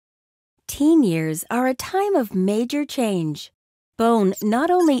teen years are a time of major change. Bone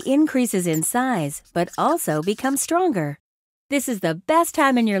not only increases in size, but also becomes stronger. This is the best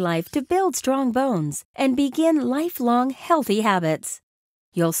time in your life to build strong bones and begin lifelong healthy habits.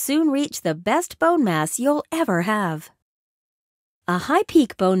 You'll soon reach the best bone mass you'll ever have. A high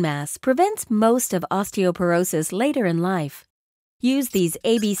peak bone mass prevents most of osteoporosis later in life. Use these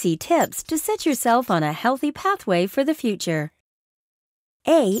ABC tips to set yourself on a healthy pathway for the future.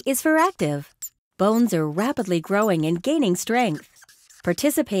 A is for active. Bones are rapidly growing and gaining strength.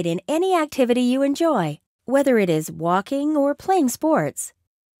 Participate in any activity you enjoy, whether it is walking or playing sports.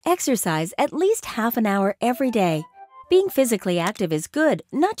 Exercise at least half an hour every day. Being physically active is good,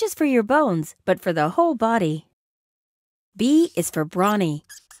 not just for your bones, but for the whole body. B is for brawny.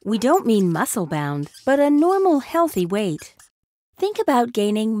 We don't mean muscle-bound, but a normal, healthy weight. Think about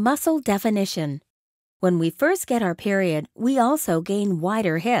gaining muscle definition. When we first get our period, we also gain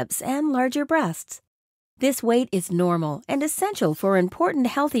wider hips and larger breasts. This weight is normal and essential for important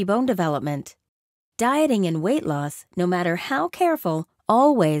healthy bone development. Dieting and weight loss, no matter how careful,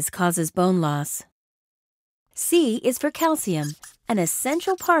 always causes bone loss. C is for calcium, an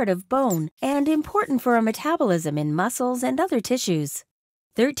essential part of bone and important for our metabolism in muscles and other tissues.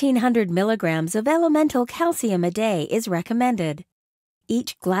 1,300 milligrams of elemental calcium a day is recommended.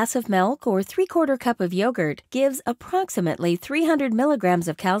 Each glass of milk or 3/4 cup of yogurt gives approximately 300 milligrams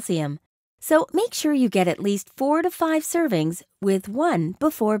of calcium, so make sure you get at least 4 to 5 servings with one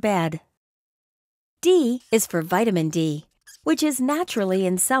before bed. D is for vitamin D, which is naturally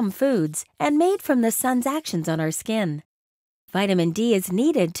in some foods and made from the sun's actions on our skin. Vitamin D is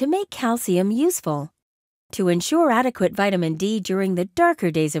needed to make calcium useful. To ensure adequate vitamin D during the darker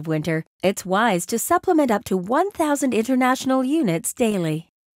days of winter, it's wise to supplement up to 1,000 international units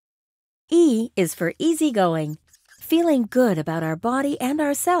daily. E is for easygoing. Feeling good about our body and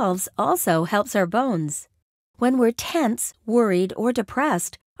ourselves also helps our bones. When we're tense, worried, or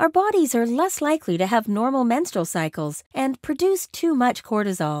depressed, our bodies are less likely to have normal menstrual cycles and produce too much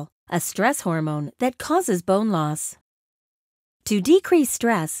cortisol, a stress hormone that causes bone loss. To decrease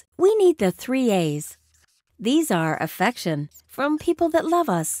stress, we need the 3 A's. These are affection, from people that love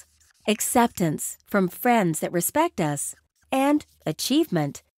us, acceptance, from friends that respect us, and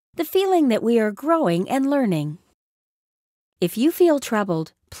achievement, the feeling that we are growing and learning. If you feel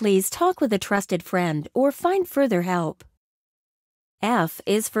troubled, please talk with a trusted friend or find further help. F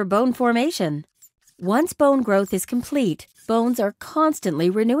is for bone formation. Once bone growth is complete, bones are constantly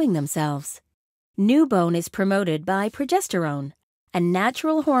renewing themselves. New bone is promoted by progesterone, a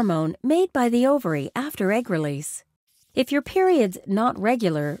natural hormone made by the ovary after egg release. If your period's not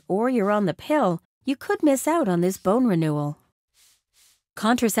regular or you're on the pill, you could miss out on this bone renewal.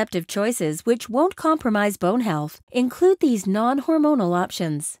 Contraceptive choices which won't compromise bone health include these non-hormonal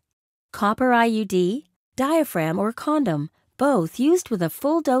options: copper IUD, diaphragm or condom, both used with a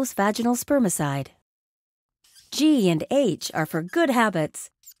full-dose vaginal spermicide. G and H are for good habits.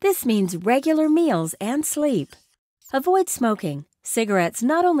 This means regular meals and sleep. Avoid smoking. Cigarettes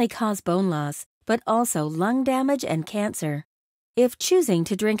not only cause bone loss, but also lung damage and cancer. If choosing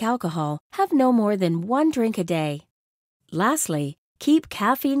to drink alcohol, have no more than 1 drink a day. Lastly, keep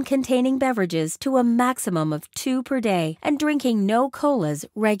caffeine-containing beverages to a maximum of 2 per day and drinking no colas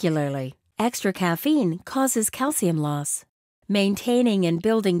regularly. Extra caffeine causes calcium loss. Maintaining and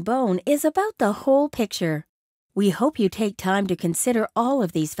building bone is about the whole picture. We hope you take time to consider all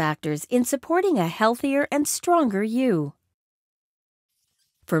of these factors in supporting a healthier and stronger you.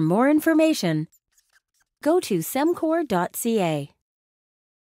 For more information, go to semcor.ca.